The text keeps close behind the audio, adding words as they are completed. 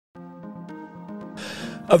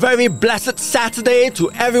A very blessed Saturday to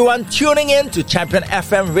everyone tuning in to Champion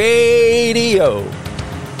FM Radio.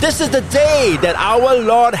 This is the day that our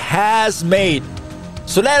Lord has made.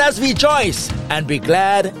 So let us rejoice and be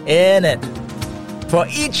glad in it. For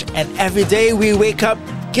each and every day we wake up,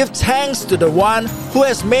 give thanks to the one who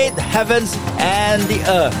has made the heavens and the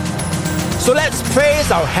earth. So let's praise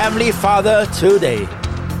our Heavenly Father today.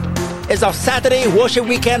 It's our Saturday Worship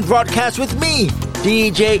Weekend broadcast with me,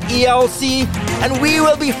 DJ ELC, and we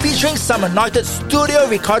will be featuring some anointed studio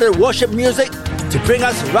recorded worship music to bring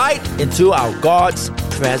us right into our God's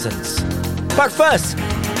presence. But first,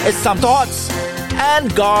 it's some thoughts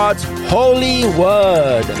and God's holy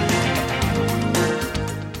word.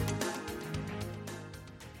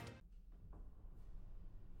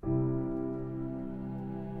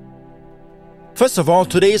 First of all,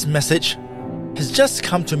 today's message has just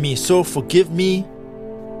come to me, so forgive me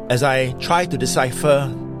as I try to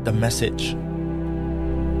decipher the message.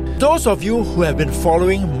 Those of you who have been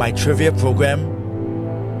following my trivia program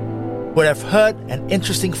would have heard an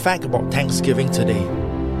interesting fact about Thanksgiving today.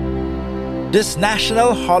 This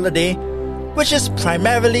national holiday, which is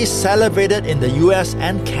primarily celebrated in the US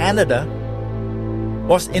and Canada,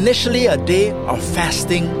 was initially a day of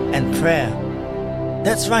fasting and prayer.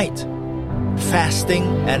 That's right, fasting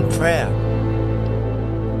and prayer.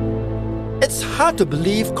 It's hard to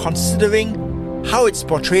believe considering how it's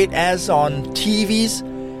portrayed as on TVs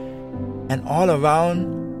and all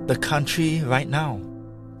around the country right now.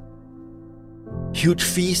 Huge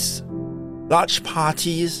feasts, large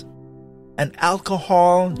parties, and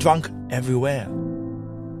alcohol drunk everywhere.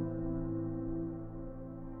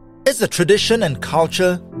 It's a tradition and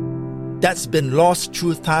culture that's been lost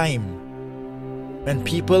through time, when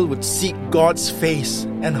people would seek God's face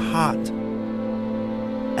and heart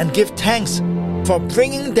and give thanks for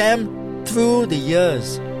bringing them through the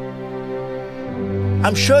years.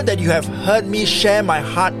 I'm sure that you have heard me share my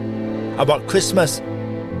heart about Christmas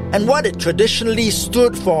and what it traditionally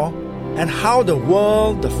stood for, and how the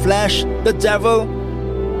world, the flesh, the devil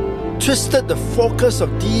twisted the focus of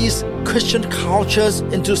these Christian cultures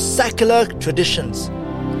into secular traditions.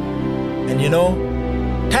 And you know,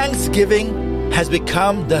 Thanksgiving has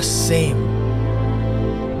become the same.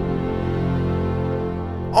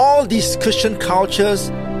 All these Christian cultures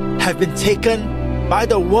have been taken by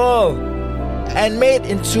the world and made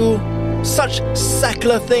into such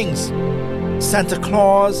secular things. Santa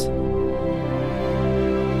Claus,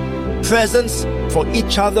 presents for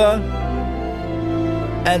each other,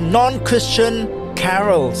 and non-Christian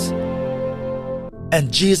carols.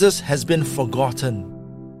 And Jesus has been forgotten.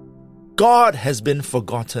 God has been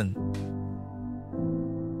forgotten.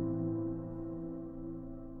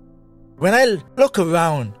 When I look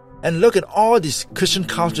around and look at all these Christian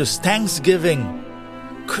cultures, Thanksgiving,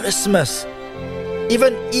 Christmas,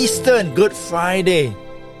 even Easter and Good Friday,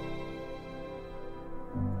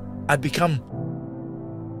 I become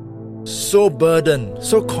so burdened,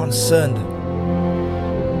 so concerned.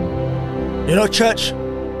 You know, church,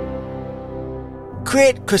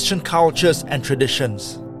 create Christian cultures and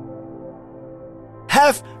traditions.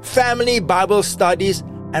 Have family Bible studies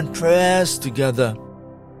and prayers together.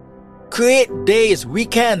 Create days,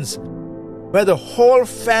 weekends, where the whole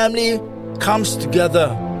family comes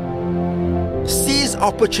together. Seize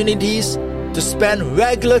opportunities to spend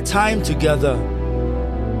regular time together.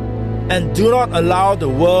 And do not allow the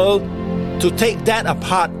world to take that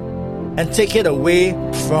apart and take it away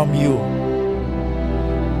from you.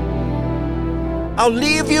 I'll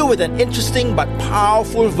leave you with an interesting but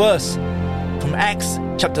powerful verse from Acts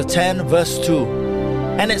chapter 10 verse 2.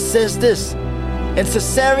 And it says this: in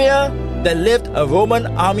Caesarea there lived a Roman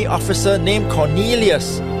army officer named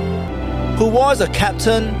Cornelius, who was a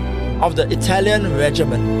captain of the Italian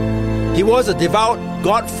regiment. He was a devout,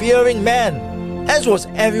 God-fearing man, as was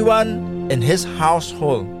everyone in his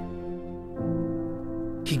household.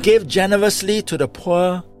 He gave generously to the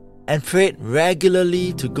poor and prayed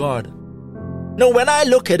regularly to God. Now, when I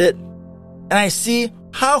look at it and I see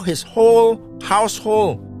how his whole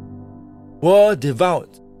household were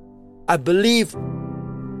devout, I believe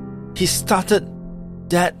he started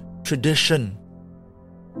that tradition.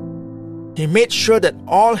 He made sure that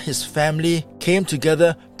all his family came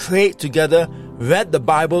together, prayed together, read the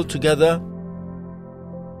Bible together.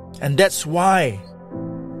 And that's why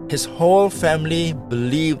his whole family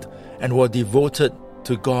believed and were devoted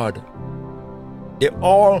to God. They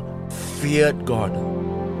all feared God.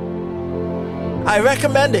 I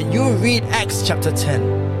recommend that you read Acts chapter 10.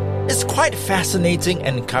 It's quite fascinating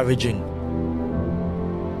and encouraging.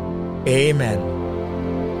 Amen.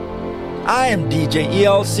 I am DJ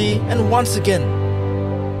ELC, and once again,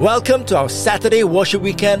 Welcome to our Saturday worship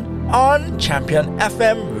weekend on Champion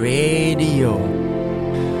FM Radio.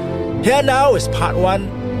 Here now is part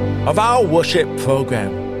 1 of our worship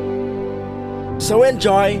program. So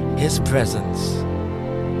enjoy His presence.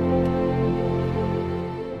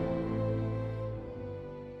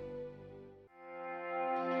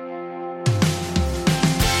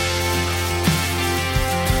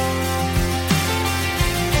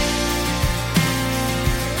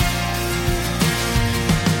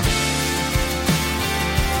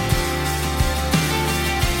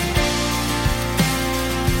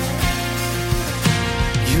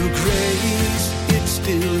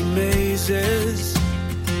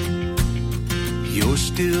 You're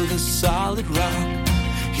still the solid rock.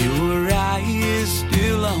 Your eye is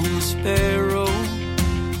still on the sparrow.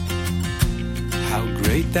 How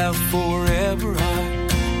great thou forever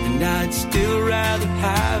art. And I'd still rather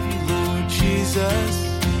have you, Lord Jesus,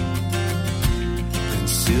 than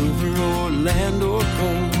silver or land or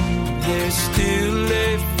gold. There's still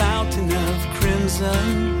a fountain of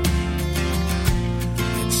crimson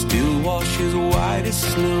that still washes white as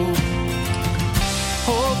snow.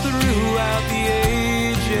 All throughout the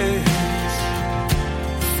ages,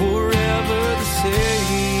 forever the same.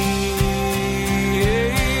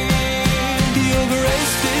 Your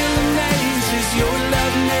grace still amazes, your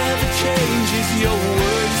love never changes, your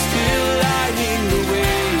word is still lighting the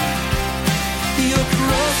way. Your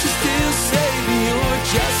cross is still saving, your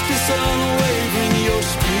justice unwavering, your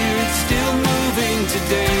spirit still moving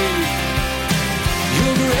today.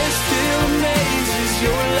 Your grace still amazes,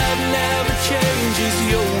 your love never changes,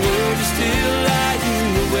 your word is still lighting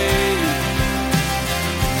the way.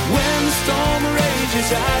 When the storm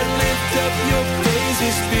rages, I lift up your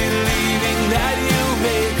praises, believing that you'll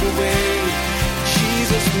make a way.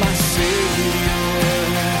 Jesus, my Savior,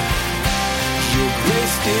 your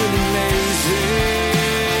grace still amazes.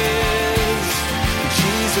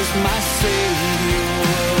 Jesus, my Savior,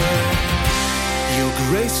 your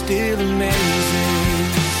grace still amazes.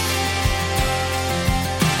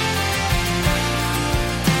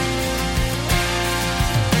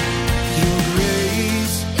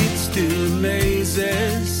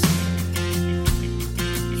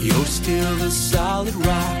 You're still the solid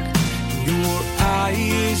rock. Your eye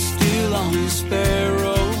is still on the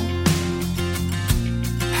sparrow.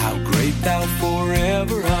 How great thou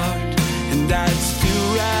forever art. And I'd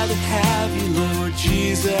still rather have you, Lord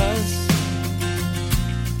Jesus,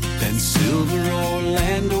 than silver or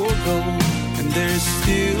land or gold. And there's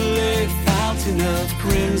still a fountain of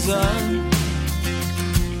crimson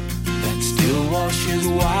that still washes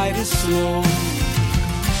white as snow.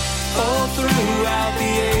 All throughout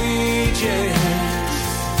the ages,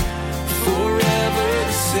 forever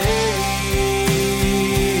the same.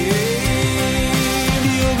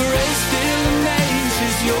 Your grace still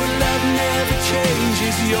amazes, your love never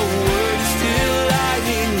changes, your word is still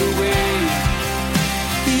lighting the way.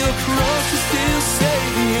 Your cross is still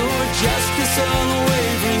saving, your justice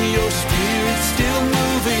unwavering, your spirit still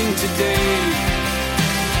moving today.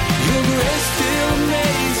 Your grace still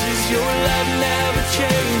amazes, your love never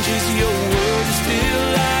changes, your word is still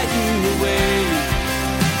lighting the way.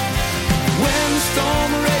 When the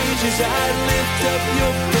storm rages, I lift up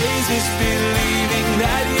your praises, believing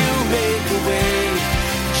that you'll make a way.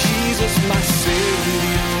 Jesus, my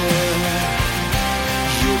Savior,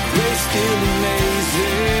 your grace still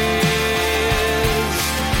amazes.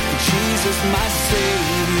 Jesus, my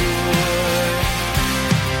Savior,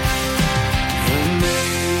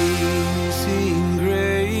 amazing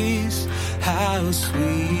grace, how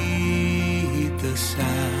sweet the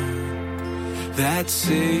sound that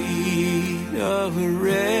saved a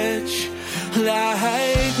wretch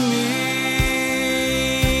like me.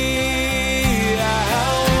 I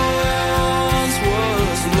once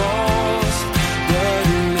was lost, but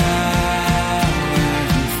now am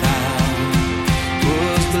found.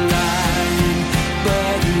 Was blind,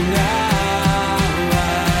 but now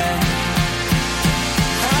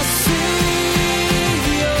I see.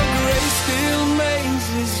 Your grace still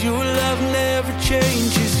amazes, your love never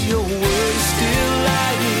changes, your word is still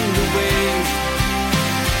lighting the way.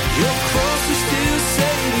 Your cross is still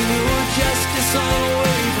saving, your justice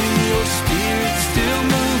unwavering, your spirit still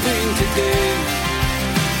moving today.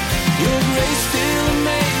 Your grace still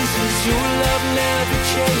amazes, your love never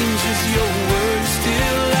changes, your word is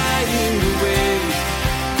still lighting the way.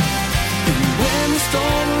 And when the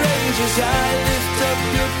storm rages, I lift up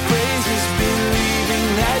your praises, believing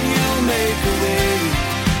that you'll make a way.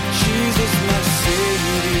 Jesus, my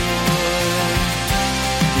Savior,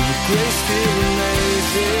 your grace still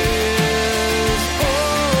amazes.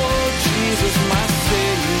 Oh, Jesus, my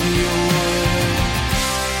Savior,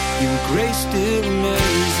 Your grace still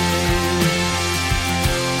amazing.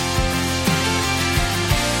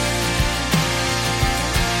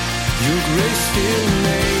 Your grace still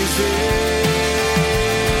amazing.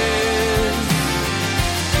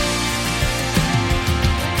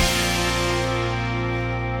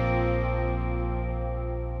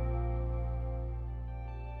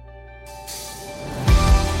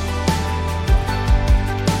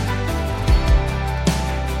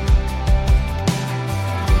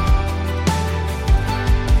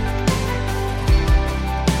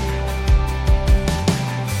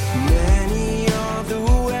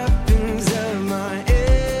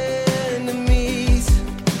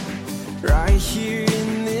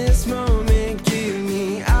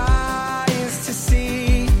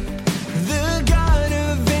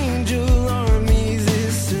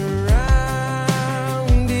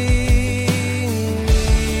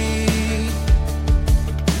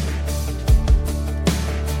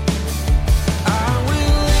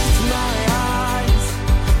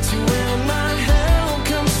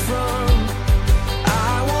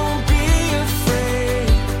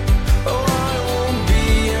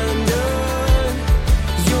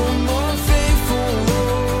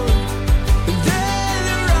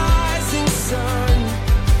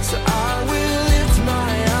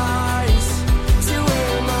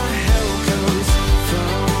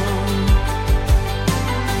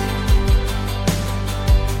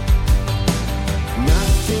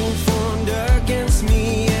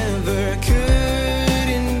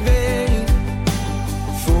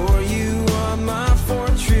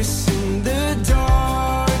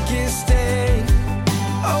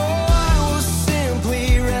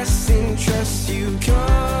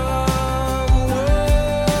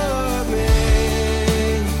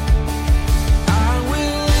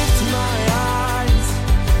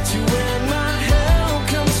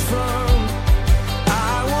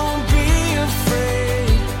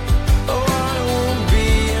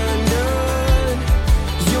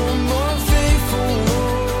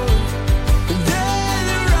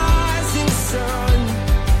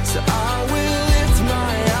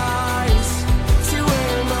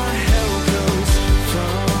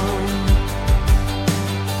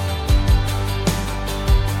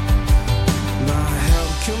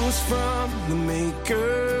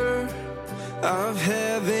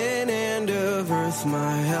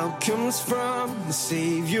 My help comes from the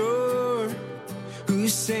Savior who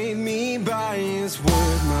saved me by His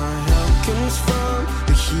word. My help comes from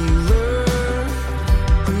the Healer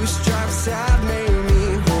whose stripes have made me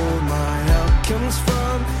whole. My help comes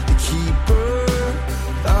from the Keeper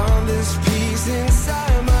of this peace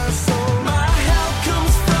inside my soul. My help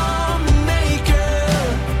comes from the Maker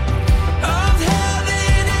of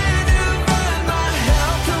heaven and of earth. My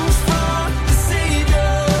help comes from the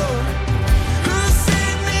Savior who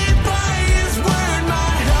saved me by His word.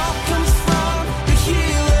 My help comes from the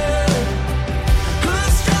Healer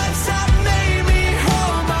whose stripes have made me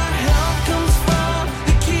whole. My help comes from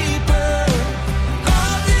the Keeper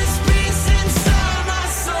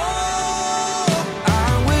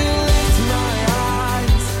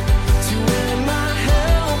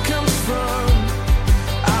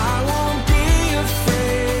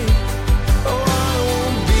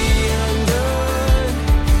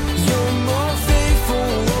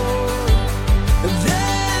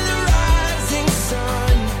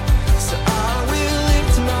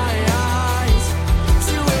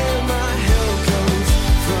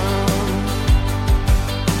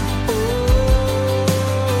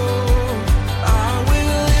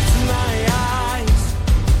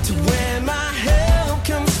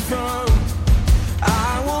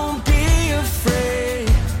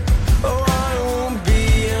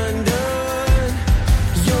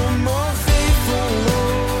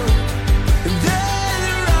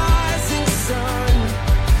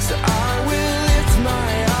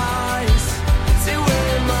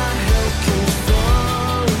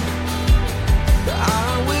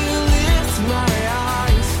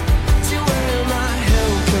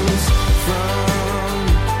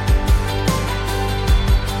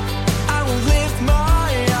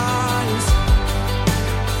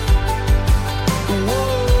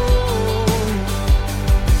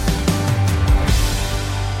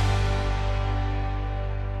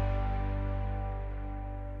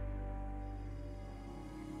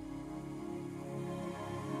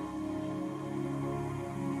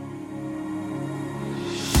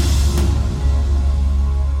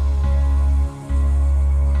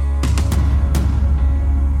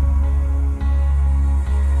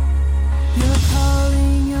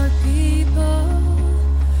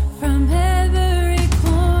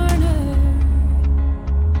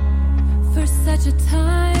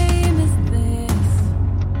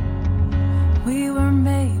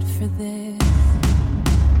this.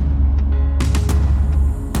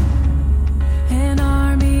 An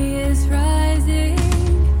army is rising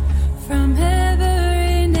from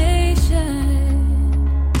every nation,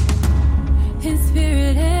 in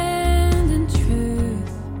spirit and in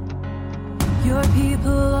truth. Your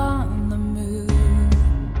people on the move.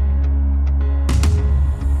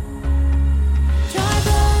 Dry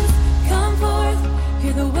bones, come forth,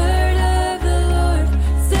 hear the word of the Lord.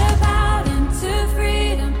 Step out into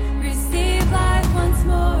freedom, receive life once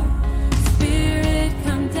more. Spirit,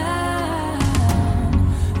 come down,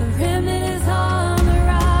 the remnant is on the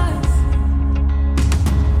rise.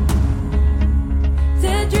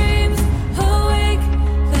 Dead dreams awake,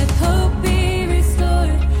 let hope be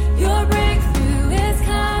restored. Your breakthrough is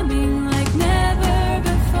coming like never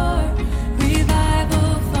before.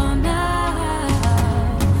 Revival fall now,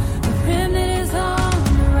 the remnant is on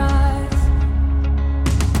the rise.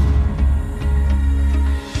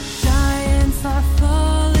 Giants are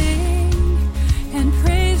falling, and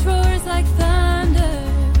praise roars like thunder.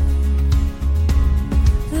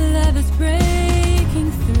 Love is breaking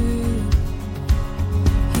through.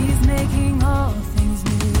 He's making all things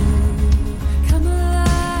new. Come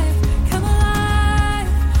alive, come alive.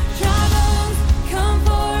 Dry bones, come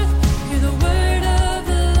forth, hear the word of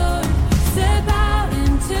the Lord. Step out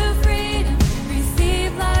into freedom,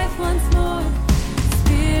 receive life once more.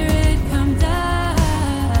 Spirit, come down,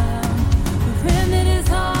 the remnant is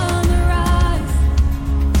on the rise.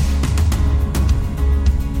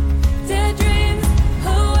 Dead dreams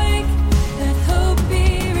awake, let hope be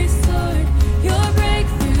restored. Your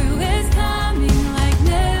breakthrough is coming like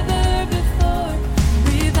never before.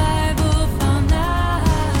 Revival fall now,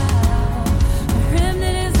 the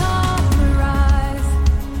remnant is on the rise.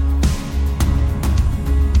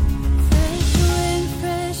 Fresh wind,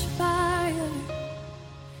 fresh fire,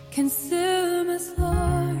 consume us,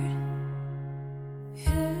 Lord.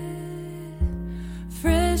 Yeah.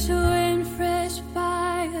 Fresh wind, fresh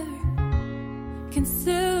fire,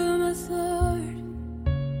 consume us, Lord.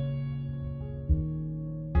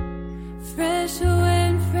 Fresh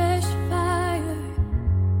wind, fresh fire,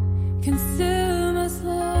 consume us,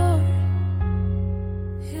 Lord.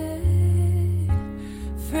 Yeah.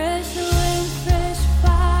 Fresh wind, fresh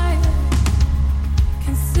fire,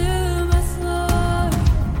 consume us, Lord.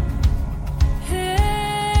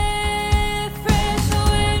 Yeah. Fresh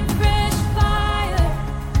wind, fresh fire,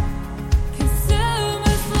 consume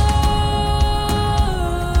us, Lord.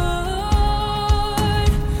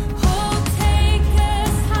 Oh, take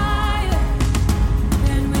us higher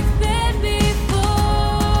than we've been before.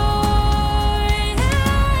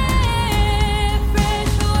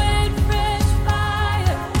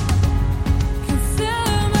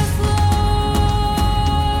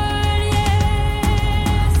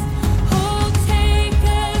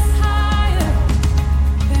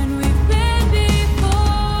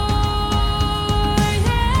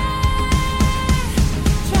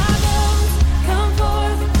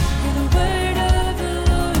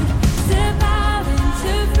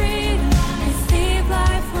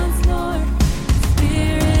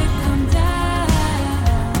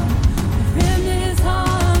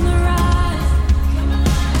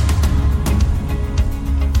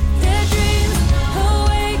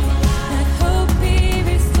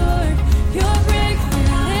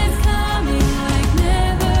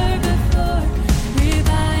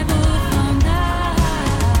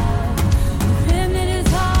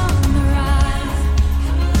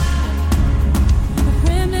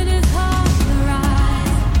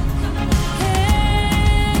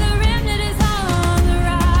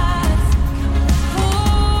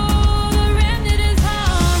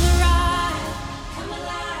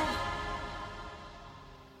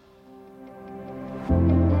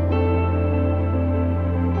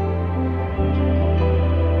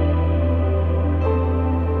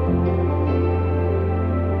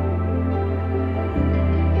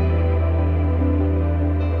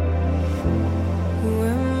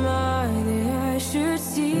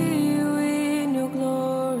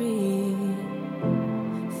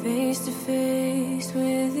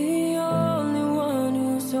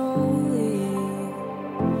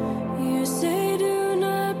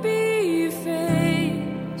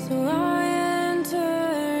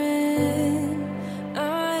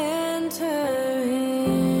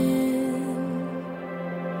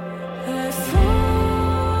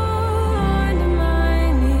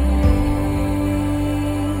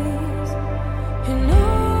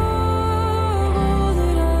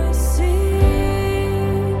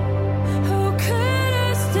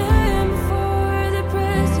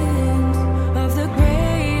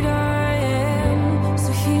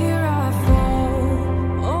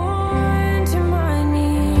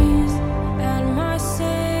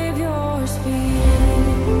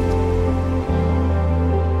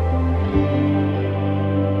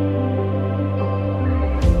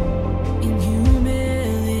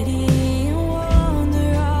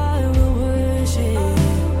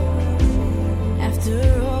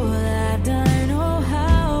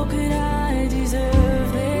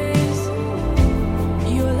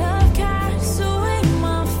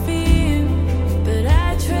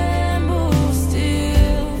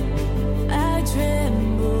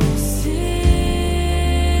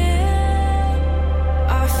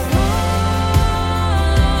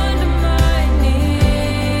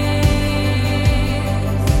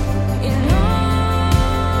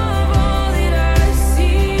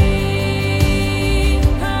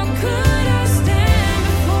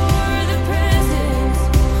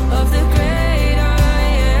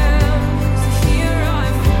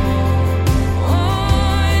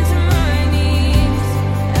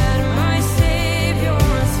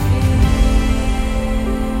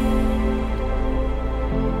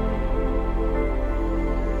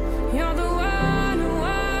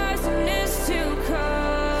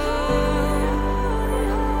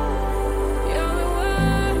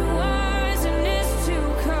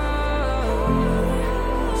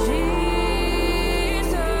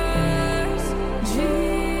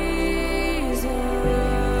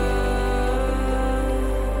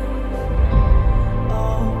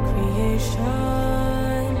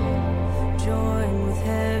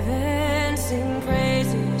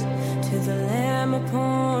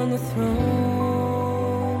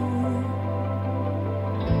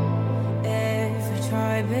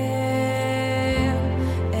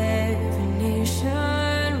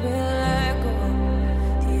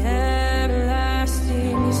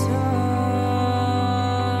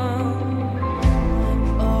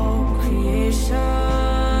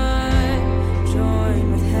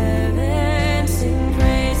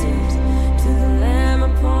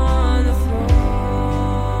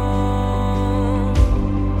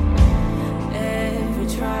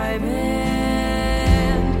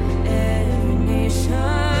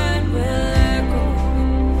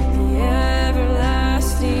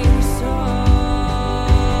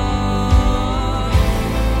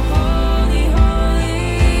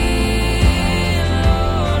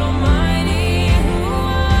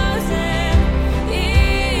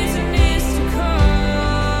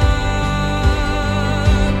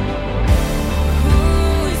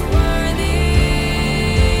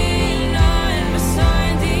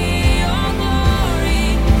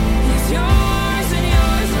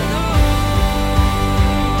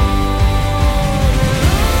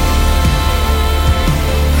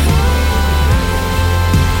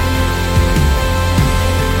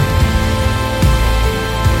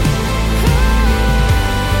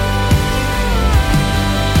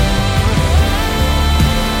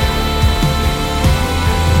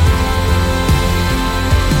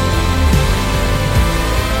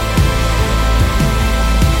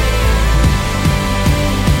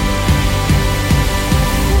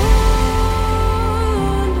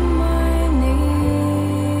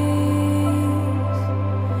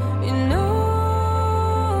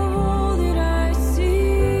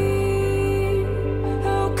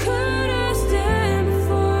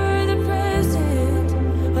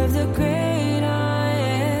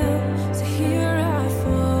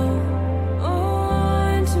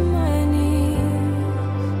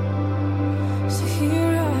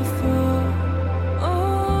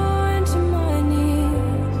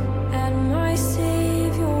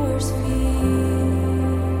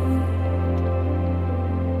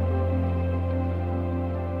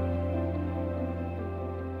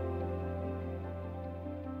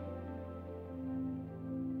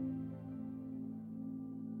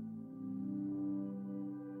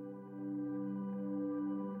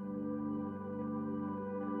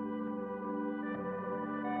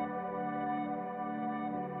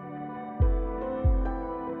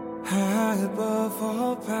 above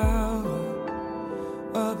all power,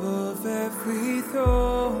 above every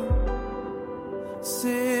throne,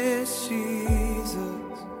 sits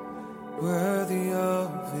Jesus, worthy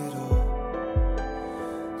of it all.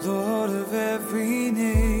 Lord of every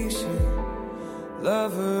nation,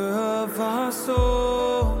 lover of our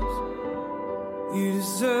souls, you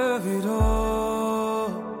deserve it all.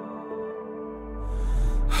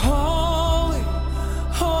 Holy,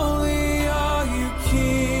 holy are you,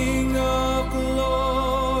 King of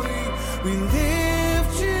glory. We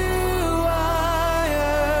lift you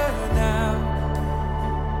higher now.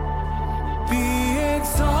 Be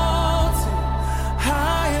exalted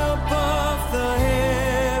high above the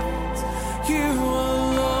heavens. You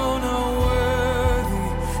alone are worthy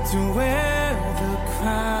to wear the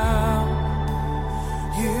crown.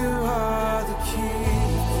 You are the King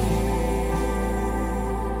of kings.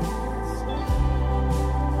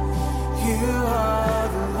 You are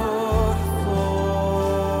the Lord of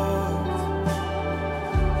lords.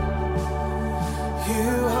 You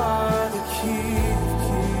are the King of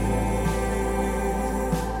kings.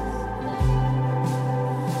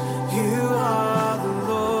 You are the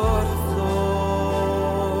Lord of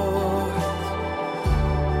lords.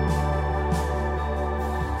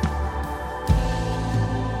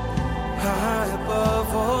 High above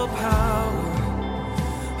all power,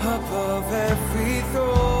 above every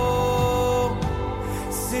throne,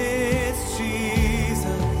 sits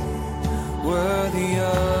Jesus, worthy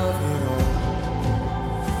of it all.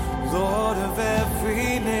 Lord of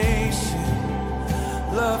every nation,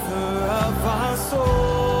 lover of our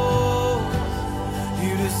souls,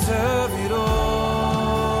 you deserve it all.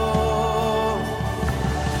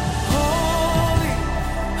 Holy,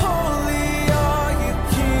 holy are you,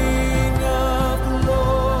 King of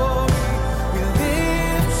glory. We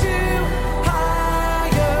lift you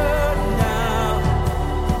higher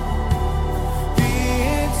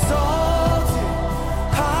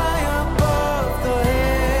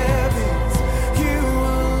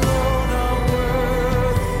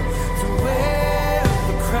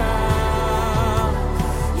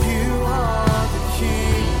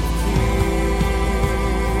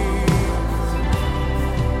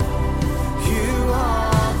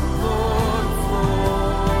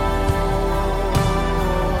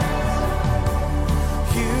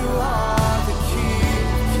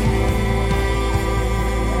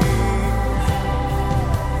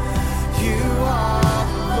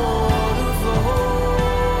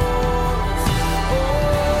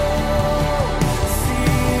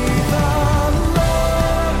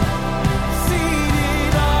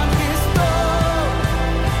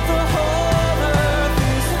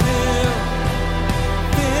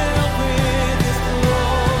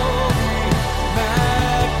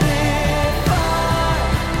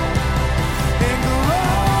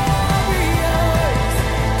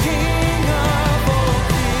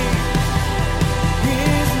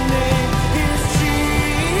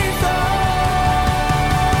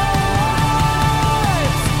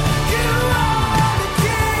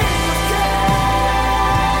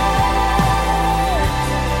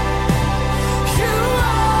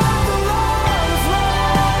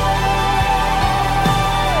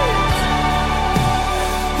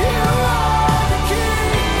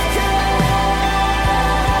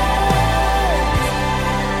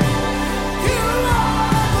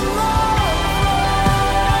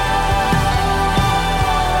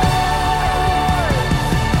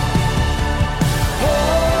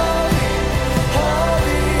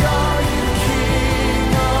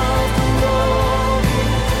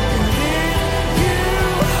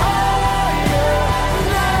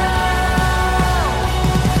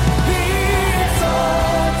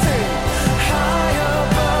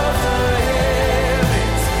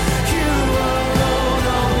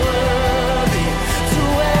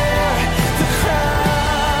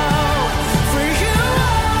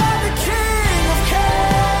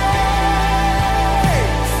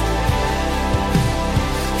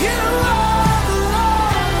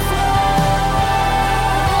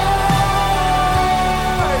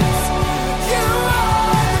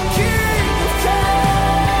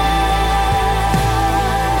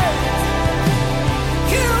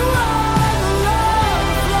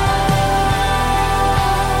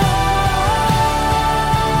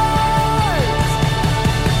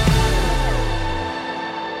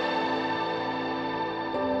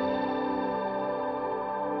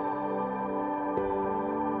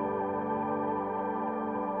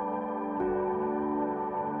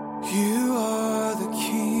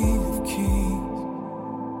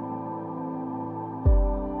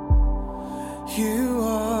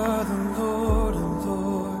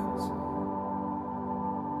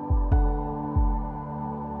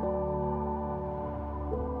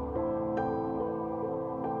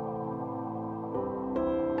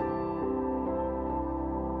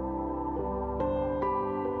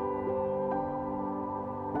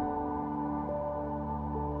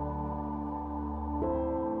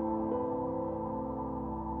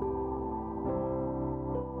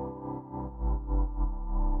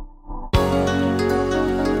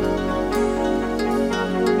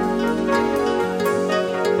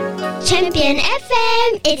Champion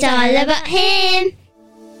FM, it's all about Him.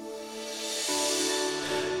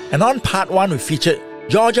 And on part 1, we featured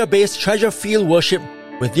Georgia-based Treasure Field Worship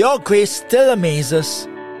with Your Grace Still Amazes,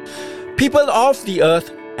 People of the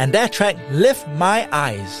Earth and their track Lift My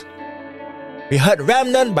Eyes. We heard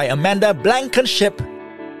Remnant by Amanda Blankenship.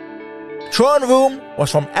 Throne Room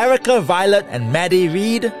was from Erica Violet and Maddie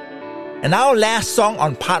Reed. And our last song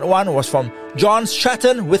on part 1 was from John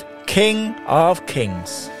Stratton with King of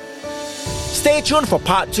Kings. Stay tuned for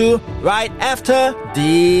part 2 right after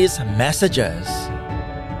these messages.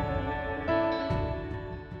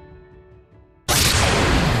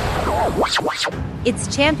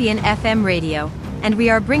 It's Champion FM Radio, and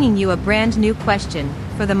we are bringing you a brand new question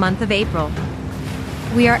for the month of April.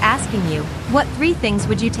 We are asking you, what 3 things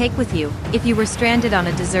would you take with you if you were stranded on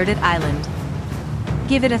a deserted island?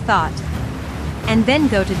 Give it a thought. And then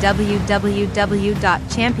go to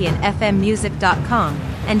www.championfmmusic.com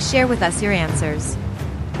and share with us your answers.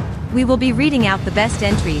 We will be reading out the best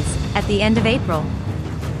entries at the end of April.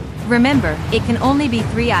 Remember, it can only be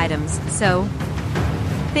 3 items, so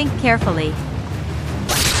think carefully.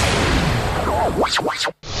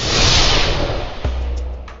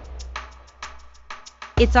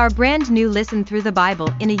 It's our brand new Listen Through the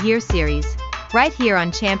Bible in a Year series, right here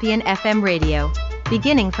on Champion FM Radio,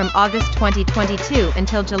 beginning from August 2022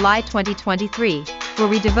 until July 2023, where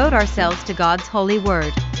we devote ourselves to God's holy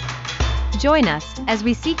word. Join us as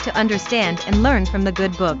we seek to understand and learn from the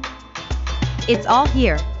good book. It's all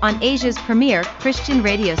here, on Asia's premier Christian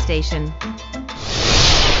radio station.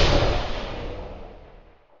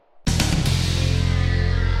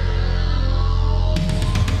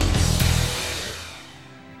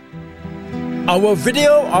 Our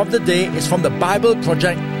video of the day is from the Bible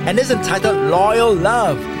Project and is entitled Loyal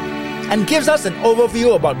Love and gives us an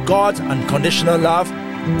overview about God's unconditional love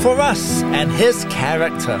for us and His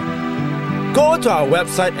character. Go to our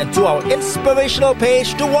website and to our inspirational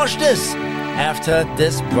page to watch this after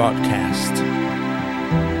this broadcast.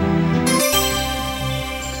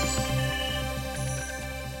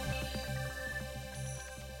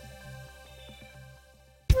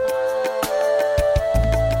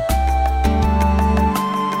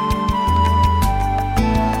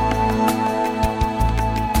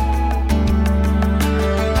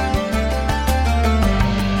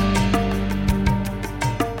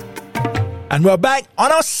 And we're back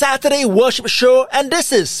on our Saturday worship show, and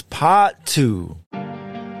this is part 2.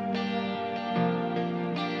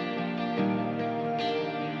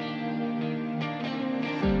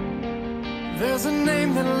 There's a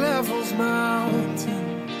name that levels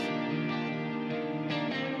mountains,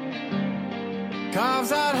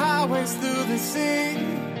 carves out highways through the sea.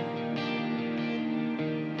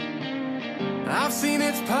 I've seen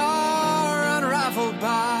its power unravel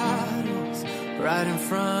battles right in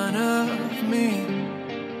front of me.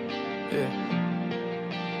 Yeah.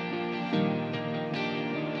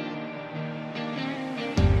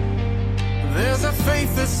 There's a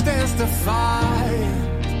faith that stands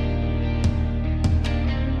defiant,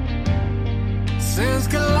 sends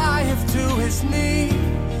Goliath to his knees.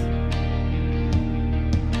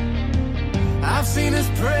 I've seen his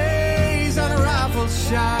praise unravel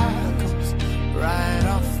shackles right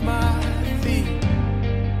off my feet.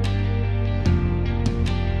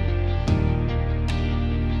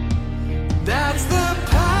 That's the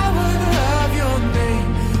power of your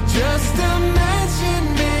name. Just a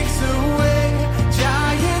mention makes a way.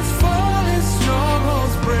 Giants fall and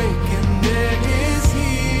strongholds break, and there is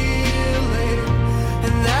healing.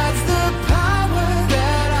 And that's the power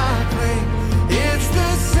that I claim. It's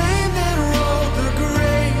the same that rolled the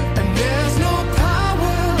grave. And there's no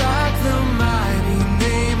power like the mighty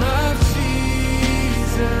name of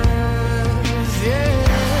Jesus. Yeah.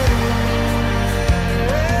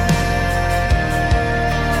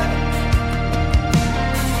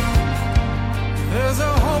 There's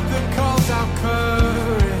a hope that calls out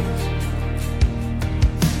courage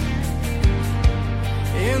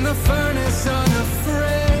in the furnace,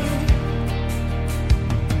 unafraid.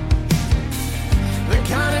 The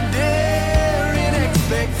kind of daring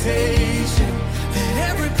expectation that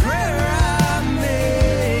every prayer I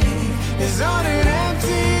make is on an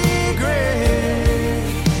empty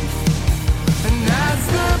grave. And that's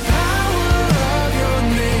the power of your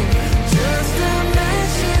name. Just a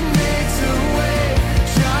mention makes a way.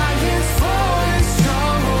 Giants fall and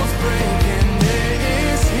strongholds break, and there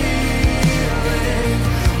is healing.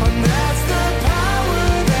 On that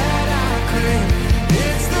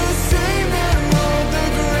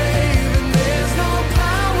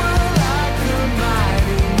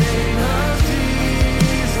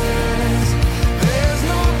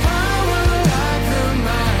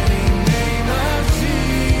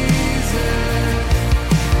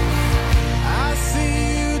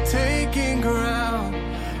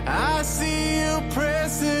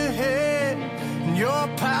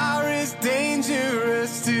is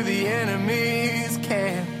dangerous to the enemy's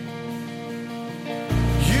camp.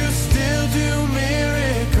 You still do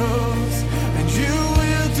miracles, and you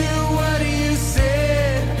will do what you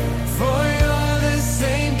said. For you're the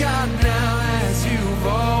same God now as you've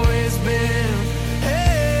always been.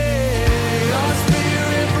 Hey, your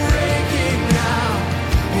spirit breaking now,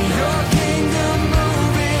 your kingdom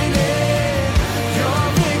moving in. Your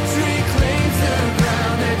victory claims the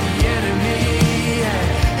ground that the enemy had.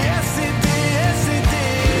 Yes, it did. Yes, it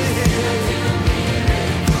did.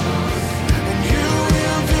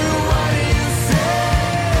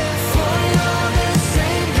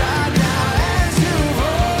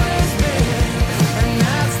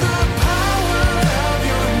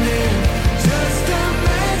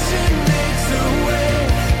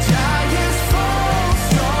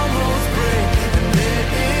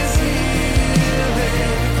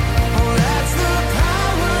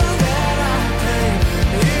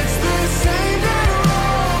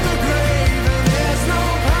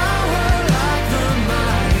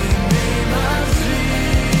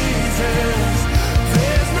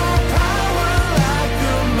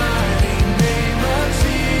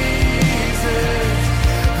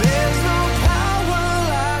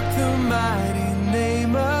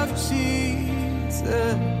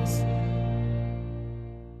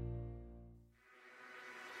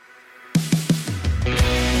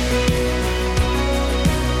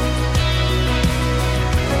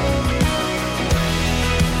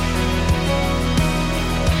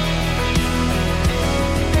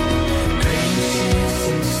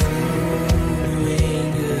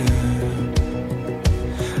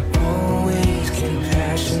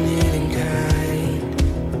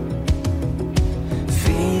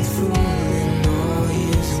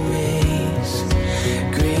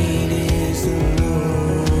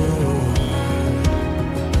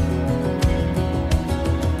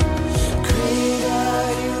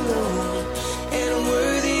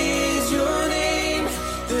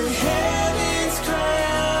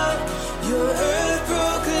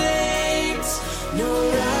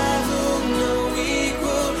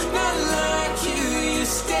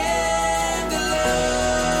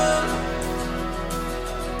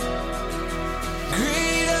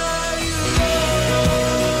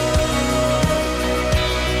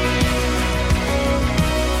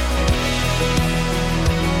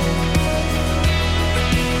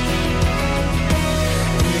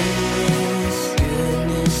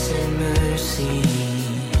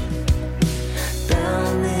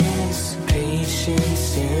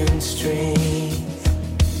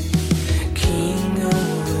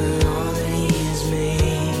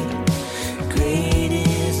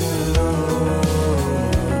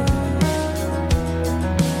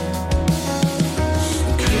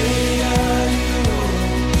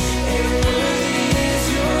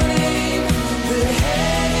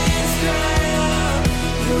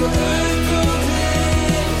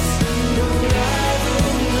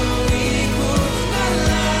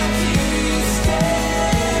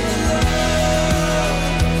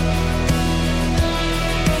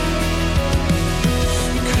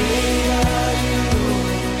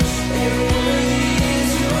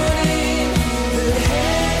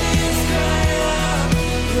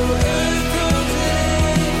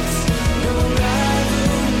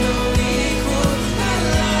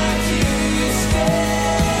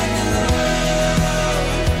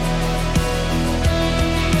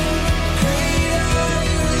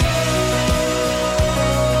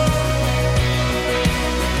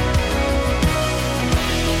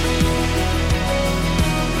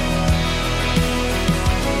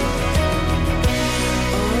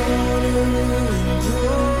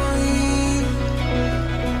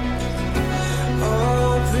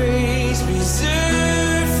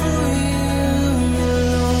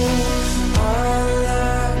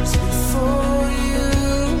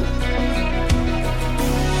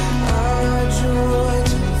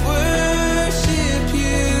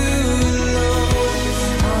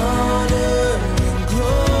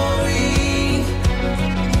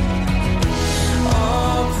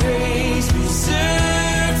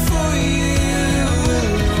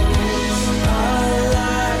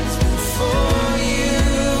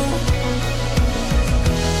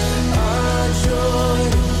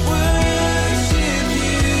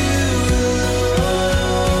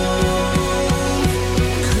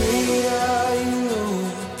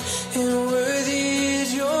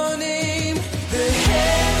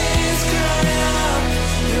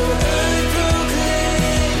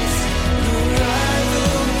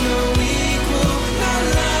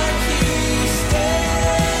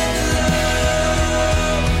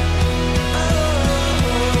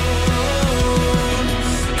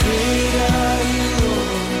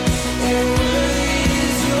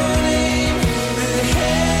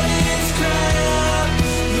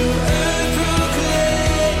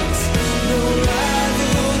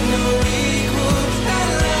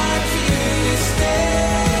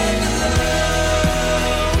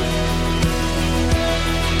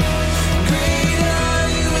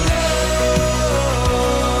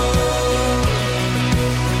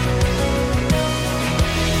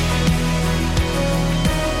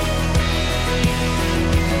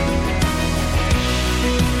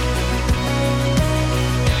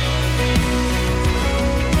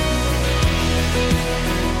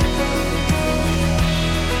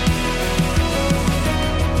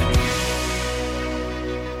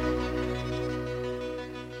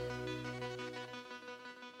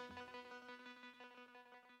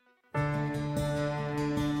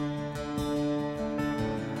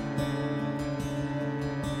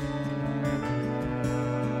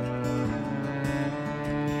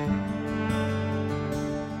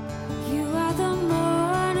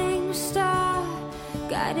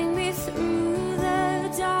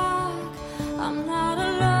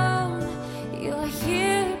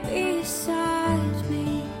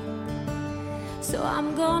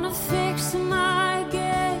 I'm gonna fix my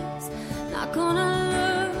gaze, not gonna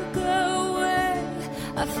look away.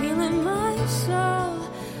 I feel in my soul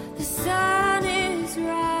the sun is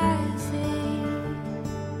rising.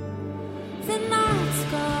 The night's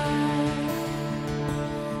gone,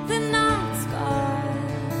 the night's gone,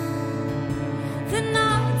 the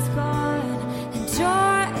night's gone, and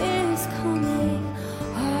joy is coming.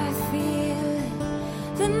 Oh, I feel it.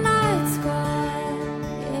 The night's gone,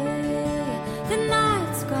 yeah. The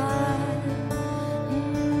night's gone,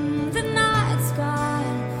 the night's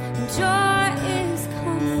gone, and joy is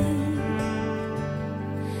coming.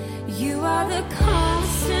 You are the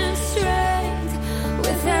constant strength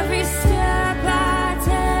with every step I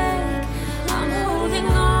take. I'm holding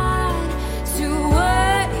on to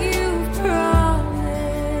what you promised.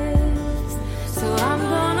 So I'm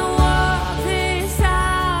gonna walk this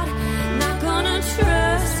out, not gonna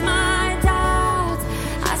trust my doubts.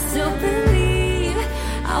 I still believe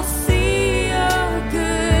I'll see your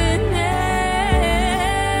goodness.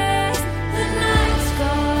 The night's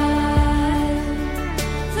gone,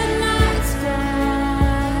 the night's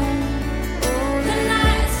gone, oh, the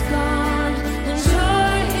night's gone, and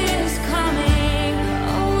joy is coming.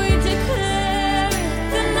 Oh, we declare it.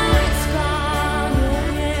 The night's gone,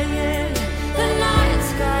 yeah, yeah. The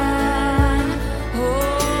night's gone,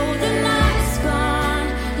 oh, the night's gone,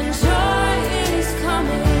 and joy is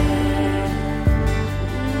coming.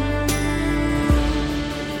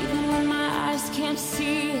 Even when my eyes can't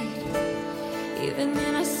see it, even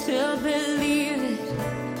then I still believe it.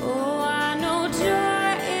 Oh, I know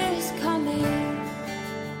joy is coming.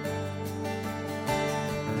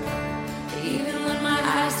 Even when my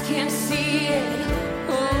eyes can't see it,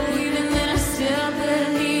 oh, even then I still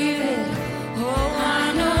believe it. Oh,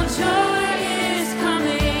 I know joy is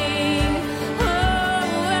coming.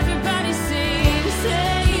 Oh, everybody sing, say,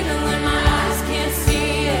 even when my eyes can't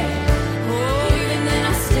see it, oh, even then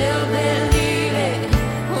I still believe it.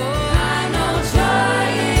 Oh, I know joy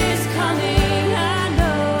is coming. I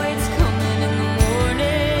know it's coming in the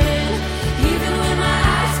morning. Even when my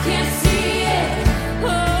eyes can't see it,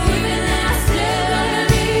 oh, even then I still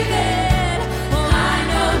believe it. Oh, I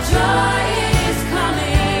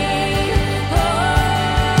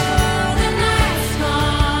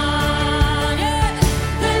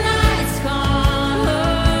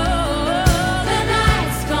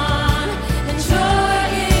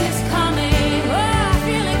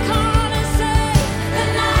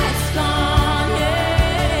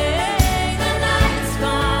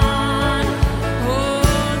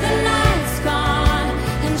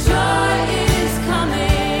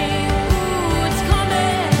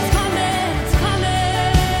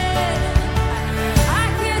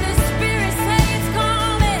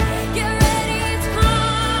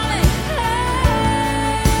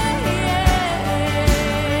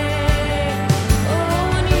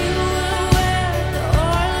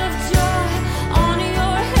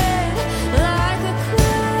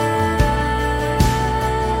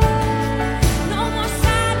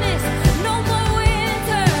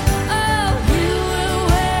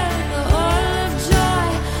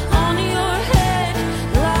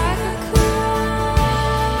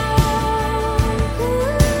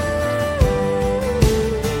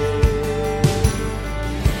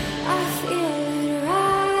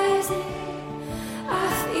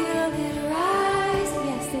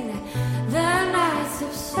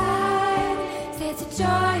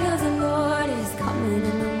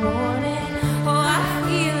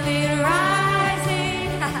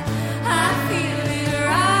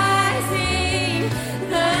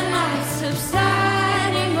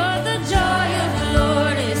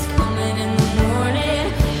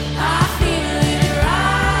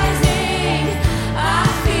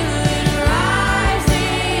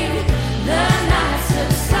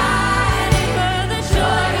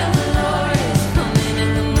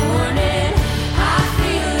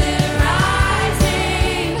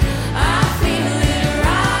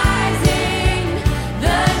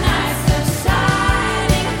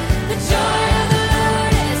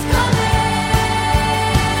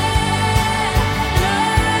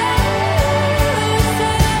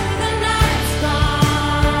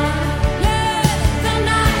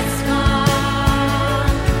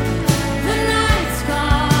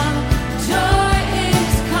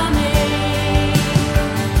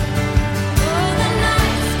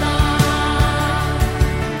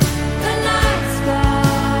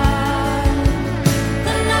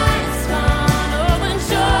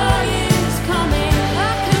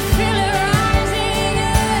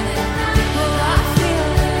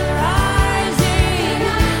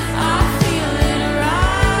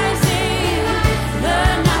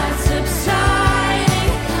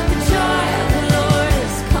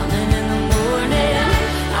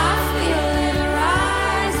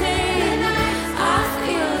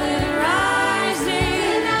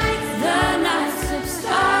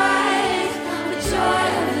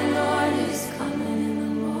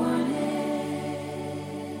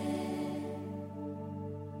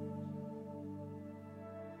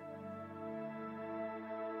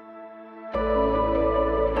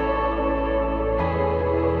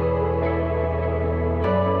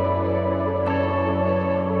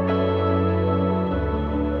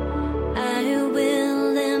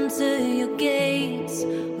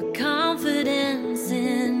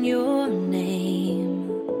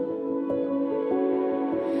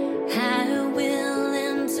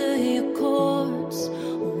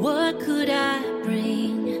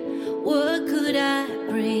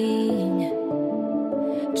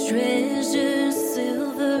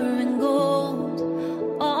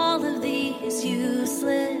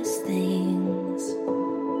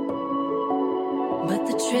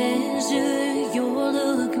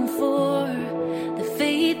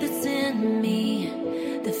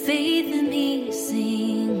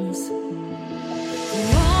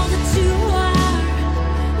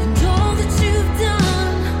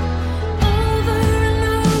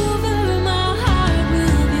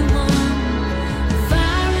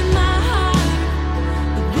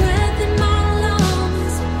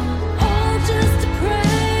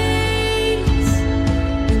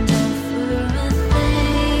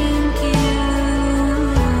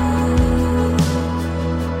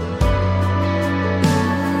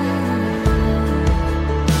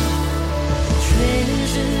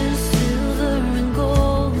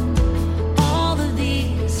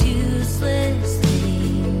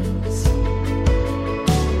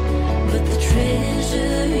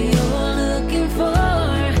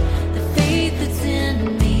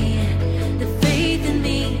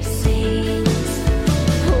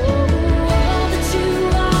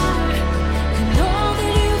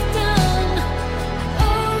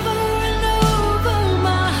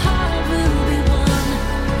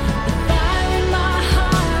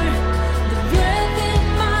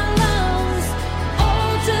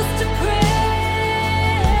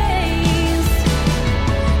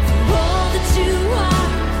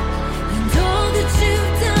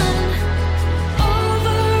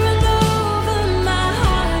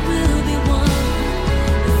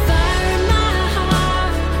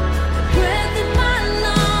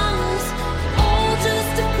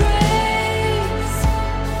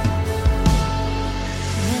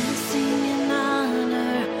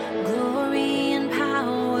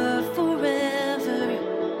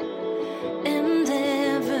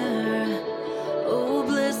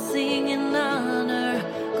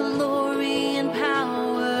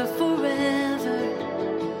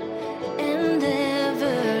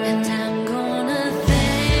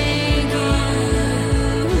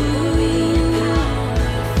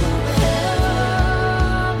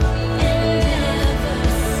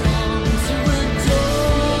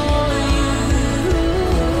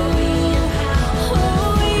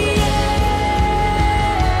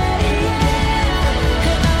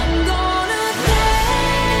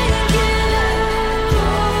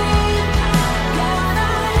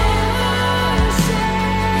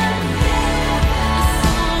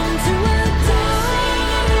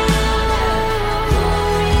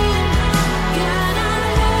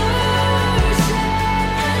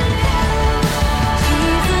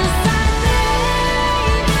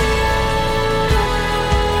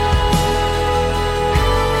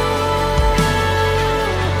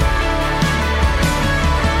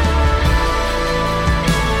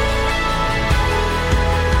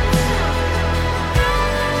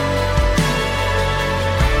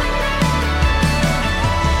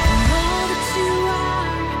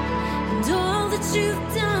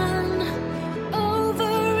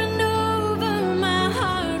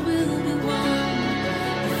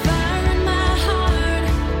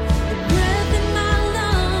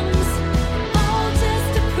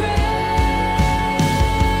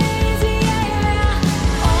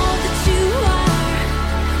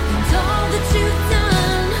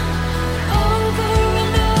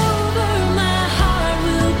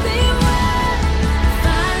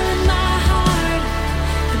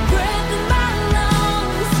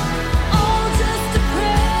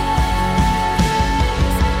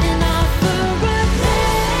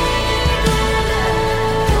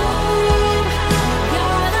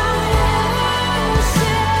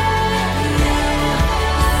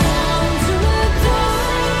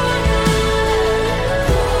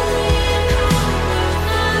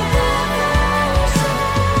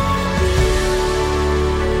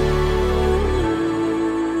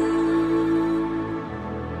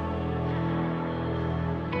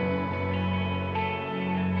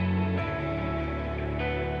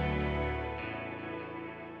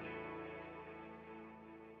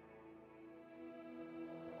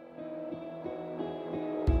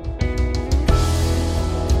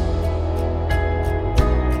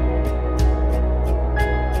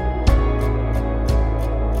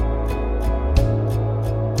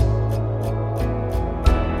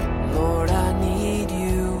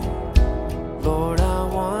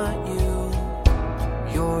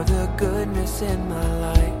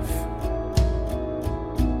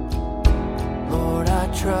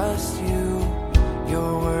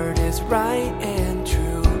right and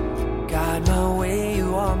true. Guide my way,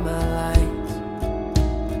 you are my light.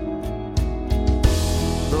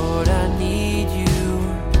 Lord, I need you.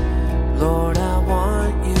 Lord, I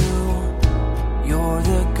want you. You're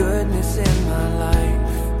the goodness in my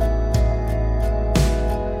life.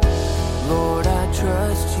 Lord, I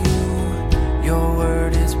trust you. Your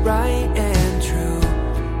word is right and true.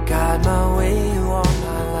 Guide my way, you are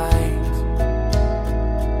my light.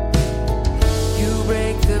 You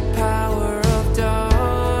break the power of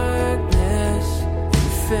darkness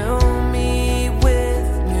and fill me with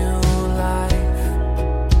new life.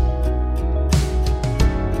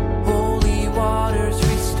 Holy waters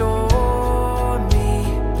restore me.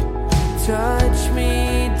 Touch me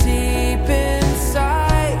deep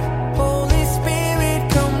inside. Holy Spirit,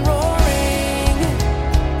 come roaring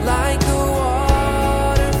like a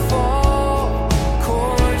waterfall,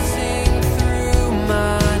 coursing through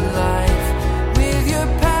my life with your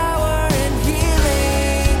power and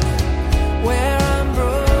healing. Where I'm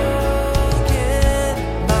broken,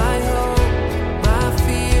 my hope, my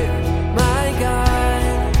fear, my God,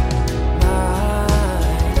 my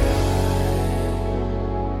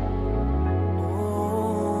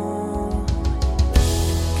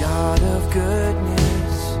God of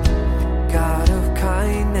goodness, God of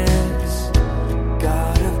kindness,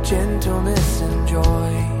 God of gentleness and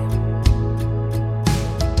joy,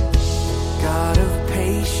 God of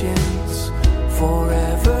patience,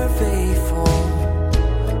 forever faithful,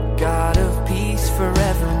 God of peace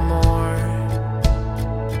forevermore.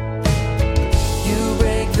 You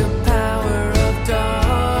break the power of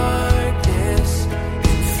darkness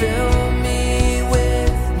and fill me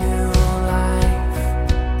with new life.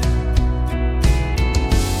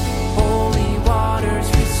 Holy waters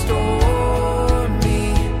restore me.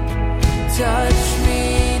 Touch me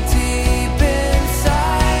deep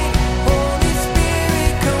inside. Holy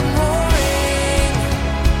Spirit, come roaring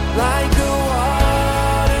like a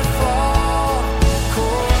waterfall,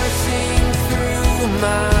 coursing through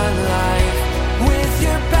my life with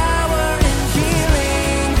your power and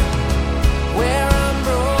healing. Where I'm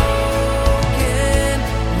broken,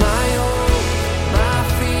 my hope, my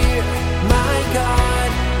fear, my God.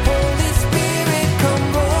 Holy Spirit, come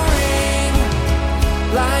roaring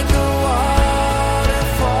like a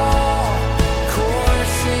waterfall,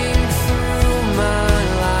 coursing through my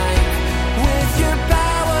life with your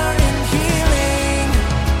power and healing.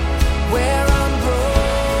 Where I'm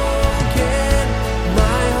broken,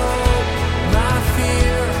 my hope, my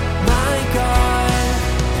fear, my God,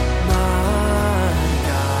 my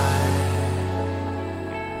God.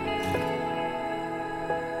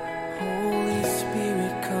 Holy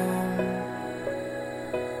Spirit, come.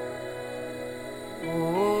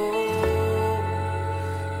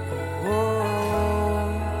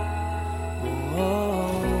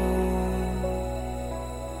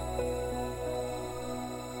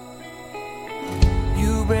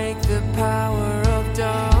 You break the power of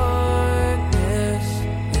darkness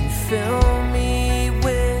and fill me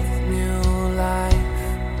with new life.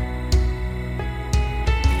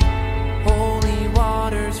 Holy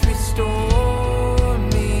waters restore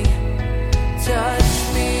me. Touch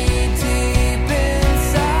me deep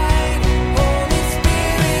inside. Holy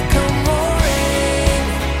Spirit, come roaring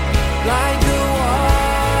like a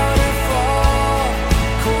waterfall,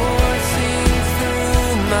 coursing through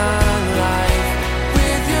my life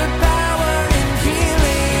with your power and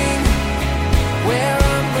healing. Where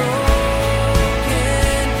I'm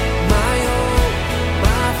broken, my hope,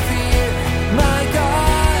 my fear, my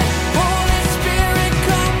God. Holy Spirit,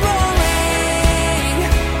 come roaring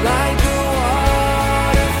like a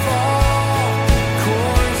waterfall,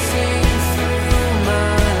 coursing through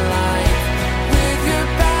my life with your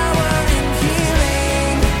power and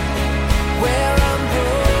healing. Where I'm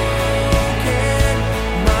broken,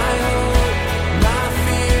 my hope, my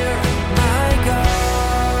fear, my God,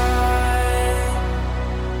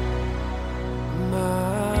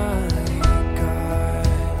 my God.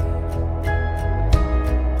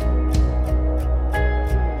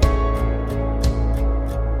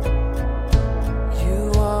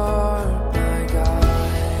 You are my God.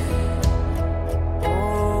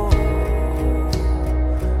 Oh,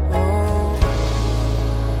 oh.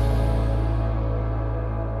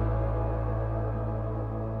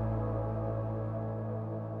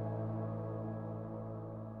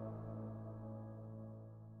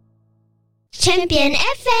 Champion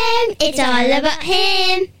FM, it's all about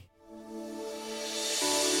him.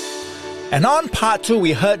 And on part 2,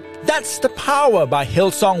 we heard That's the Power by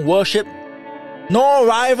Hillsong Worship. No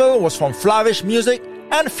Rival was from Flourish Music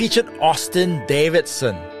and featured Austin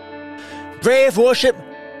Davidson. Brave Worship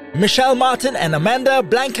Michelle Martin and Amanda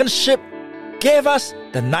Blankenship gave us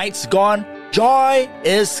The Night's Gone, Joy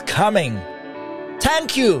is Coming.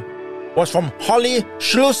 Thank You was from Holly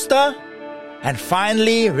Schluster. And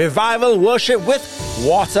finally, Revival Worship with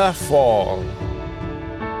Waterfall.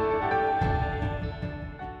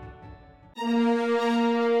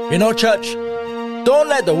 You know, church, don't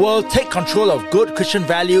let the world take control of good Christian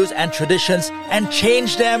values and traditions and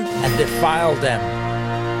change them and defile them.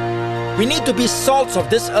 We need to be salts of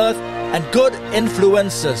this earth and good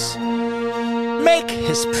influences. Make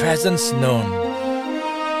His presence known.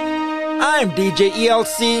 I'm DJ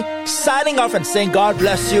ELC, signing off and saying God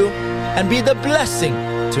bless you and be the blessing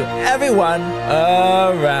to everyone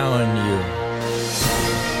around you.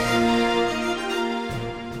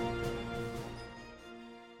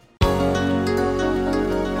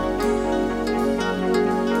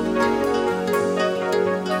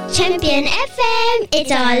 Champion FM,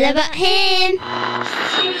 it's all about Him.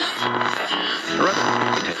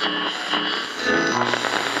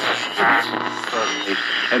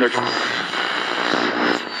 Energy.